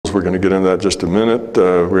fields. We're going to get into that in just a minute.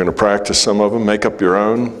 We're going to practice some of them, make up your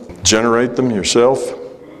own, generate them yourself.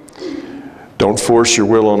 Don't force your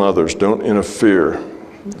will on others. Don't interfere.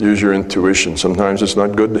 Use your intuition. Sometimes it's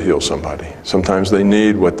not good to heal somebody. Sometimes they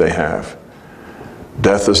need what they have.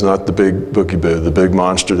 Death is not the big boogeyman, the big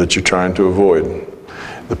monster that you're trying to avoid.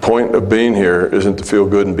 The point of being here isn't to feel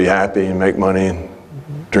good and be happy and make money and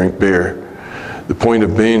drink beer. The point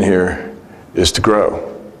of being here is to grow.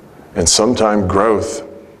 And sometimes growth,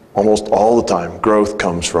 almost all the time, growth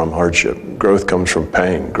comes from hardship. Growth comes from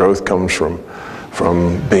pain. Growth comes from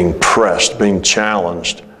being pressed, being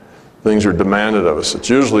challenged. Things are demanded of us. It's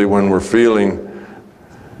usually when we're feeling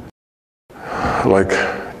like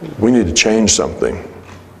we need to change something.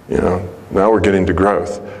 Now we're getting to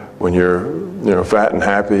growth. When you're fat and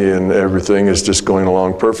happy and everything is just going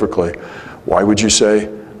along perfectly, why would you say,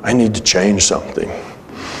 I need to change something?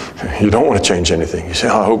 You don't want to change anything. You say,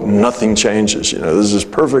 I hope nothing changes. This is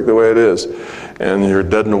perfect the way it is. And you're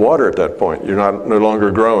dead in the water at that point. You're no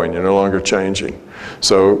longer growing. You're no longer changing.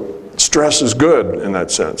 So stress is good in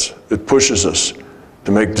that sense. It pushes us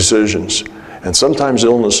to make decisions. And sometimes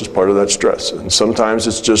illness is part of that stress. And sometimes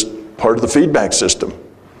it's just part of the feedback system.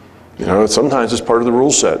 Sometimes it's part of the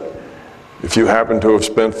rule set. If you happen to have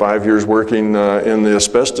spent 5 years working in the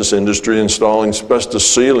asbestos industry installing asbestos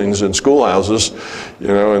ceilings in schoolhouses, in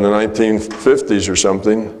the 1950s or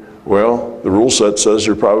something, well, the rule set says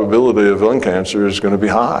your probability of lung cancer is going to be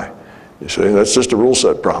high. You see, that's just a rule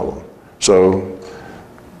set problem. So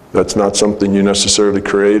that's not something you necessarily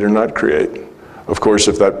create or not create. Of course,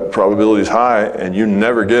 if that probability is high and you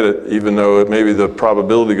never get it, even though maybe the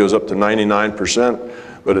probability goes up to 99%,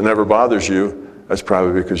 but it never bothers you, that's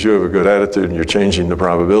probably because you have a good attitude and you're changing the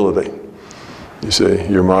probability. You see,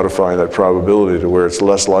 you're modifying that probability to where it's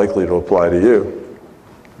less likely to apply to you.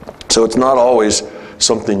 So it's not always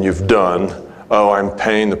something you've done. Oh, I'm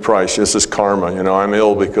paying the price. This is karma. I'm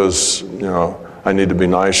ill because, I need to be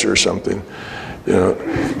nicer or something.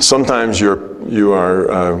 Sometimes you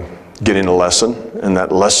are getting a lesson, and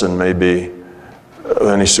that lesson may be of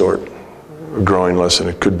any sort. A growing lesson.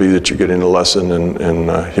 It could be that you're getting a lesson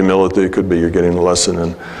in humility. It could be you're getting a lesson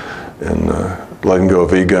in letting go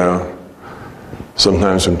of ego.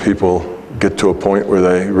 Sometimes when people get to a point where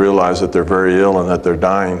they realize that they're very ill and that they're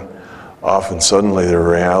dying, often suddenly their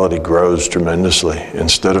reality grows tremendously.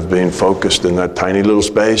 Instead of being focused in that tiny little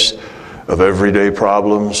space of everyday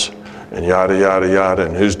problems and yada, yada, yada,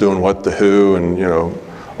 and who's doing what to who, and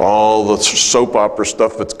all the soap opera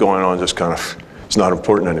stuff that's going on just kind of, it's not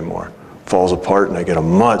important anymore. Falls apart, and they get a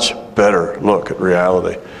much better look at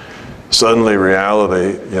reality. Suddenly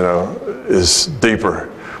reality, is deeper,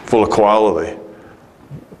 full of quality,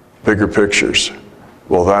 bigger pictures.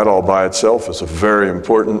 Well, that all by itself is a very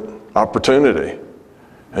important opportunity.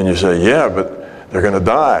 And you say, yeah, but they're going to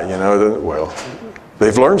die, Well,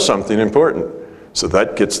 they've learned something important. So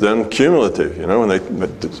that gets then cumulative, when they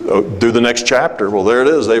do the next chapter, well, there it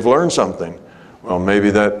is, they've learned something. Well,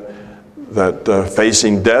 maybe that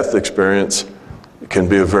facing death experience can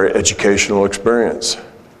be a very educational experience.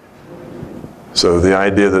 So the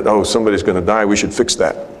idea that, oh, somebody's going to die, we should fix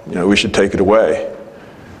that. We should take it away.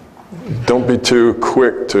 Don't be too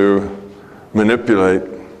quick to manipulate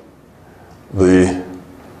the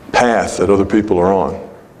path that other people are on,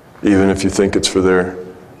 even if you think it's for their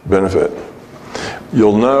benefit.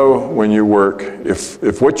 You'll know when you work,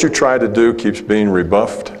 if what you try to do keeps being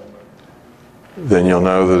rebuffed, then you'll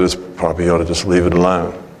know that it's probably ought to just leave it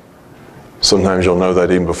alone. Sometimes you'll know that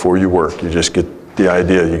even before you work. You just get the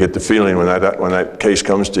idea. You get the feeling when that case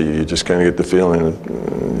comes to you. You just kind of get the feeling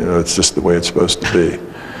that, it's just the way it's supposed to be.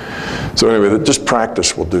 So anyway, just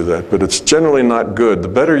practice will do that. But it's generally not good. The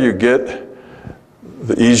better you get,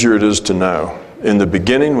 the easier it is to know. In the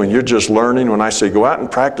beginning, when you're just learning, when I say go out and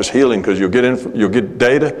practice healing because you'll get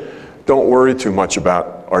data, don't worry too much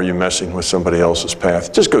about are you messing with somebody else's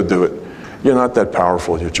path. Just go do it. You're not that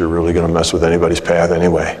powerful that you're really going to mess with anybody's path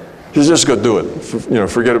anyway. Just go do it.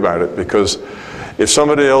 Forget about it, because if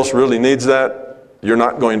somebody else really needs that, you're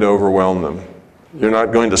not going to overwhelm them. You're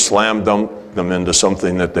not going to slam dunk them into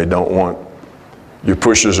something that they don't want. Your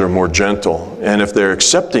pushes are more gentle, and if they're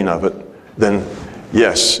accepting of it, then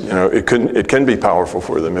yes, it can be powerful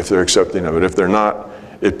for them if they're accepting of it. If they're not,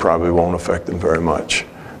 it probably won't affect them very much,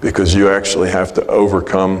 because you actually have to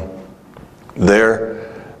overcome their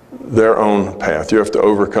own path. You have to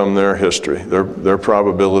overcome their history, their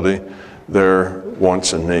probability, their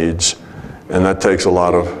wants and needs, and that takes a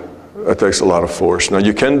lot of force. Now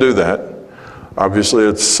you can do that.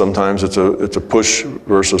 Obviously, sometimes it's a push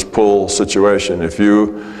versus pull situation. If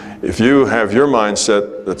you have your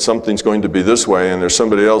mindset that something's going to be this way, and there's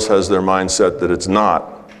somebody else has their mindset that it's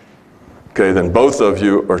not, okay, then both of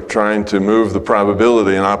you are trying to move the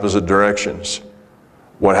probability in opposite directions.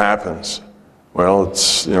 What happens? Well,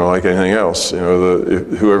 it's, you know, like anything else, you know,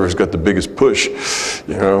 whoever's got the biggest push,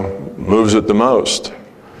 you know, moves it the most.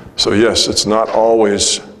 So yes, it's not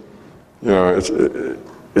always, you know,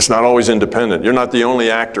 it's not always independent. You're not the only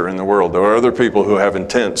actor in the world. There are other people who have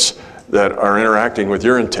intents that are interacting with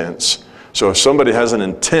your intents. So if somebody has an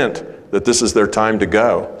intent that this is their time to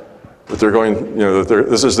go, that they're going, you know, that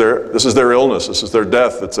this is their illness, this is their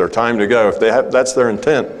death, it's their time to go. If they have, that's their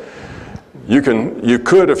intent. You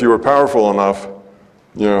could, if you were powerful enough,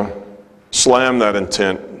 you know, slam that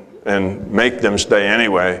intent and make them stay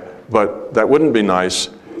anyway. But that wouldn't be nice.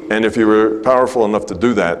 And if you were powerful enough to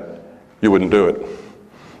do that, you wouldn't do it,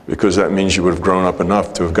 because that means you would have grown up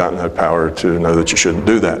enough to have gotten that power to know that you shouldn't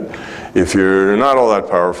do that. If you're not all that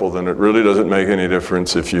powerful, then it really doesn't make any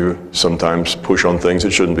difference if you sometimes push on things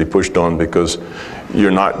that shouldn't be pushed on, because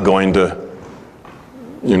you're not really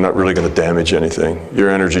going to damage anything. Your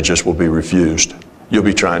energy just will be refused. You'll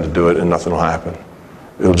be trying to do it and nothing will happen.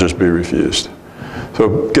 It'll just be refused.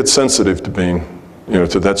 So get sensitive to being, you know,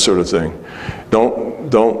 to that sort of thing.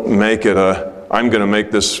 Don't make it I'm going to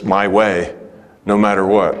make this my way, no matter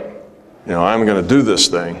what. You know, I'm going to do this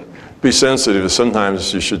thing. Be sensitive.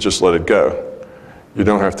 Sometimes you should just let it go. You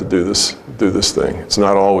don't have to do this thing. It's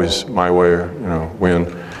not always my way or, you know, win.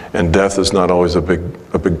 And death is not always a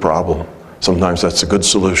big problem. Sometimes that's a good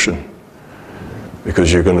solution,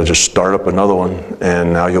 because you're going to just start up another one,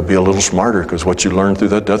 and now you'll be a little smarter because what you learned through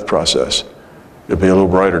that death process. You'll be a little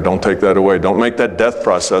brighter. Don't take that away. Don't make that death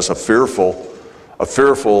process a fearful,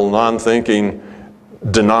 non-thinking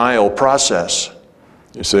denial process.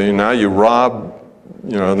 You see, now you rob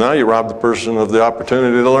the person of the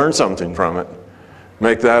opportunity to learn something from it.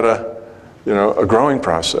 Make that a growing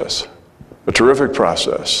process, a terrific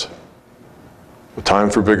process. A time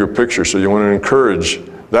for bigger picture. So you want to encourage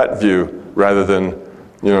that view rather than,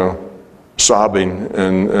 you know, sobbing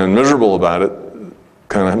and miserable about it.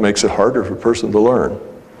 Kind of makes it harder for a person to learn.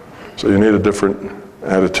 So you need a different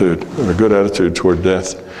attitude, and a good attitude toward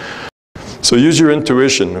death. So use your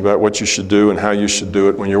intuition about what you should do and how you should do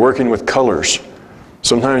it. When you're working with colors,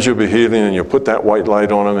 sometimes you'll be healing and you'll put that white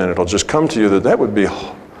light on them, and it'll just come to you that would be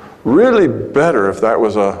really better if that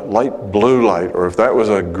was a light blue light, or if that was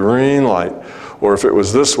a green light, or if it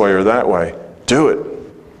was this way or that way. Do it.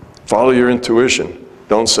 Follow your intuition.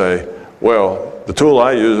 Don't say, well, the tool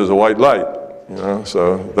I use is a white light, you know,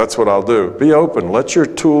 so that's what I'll do. Be open. Let your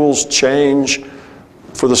tools change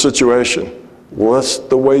for the situation. Let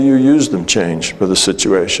the way you use them change for the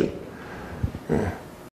situation. Okay.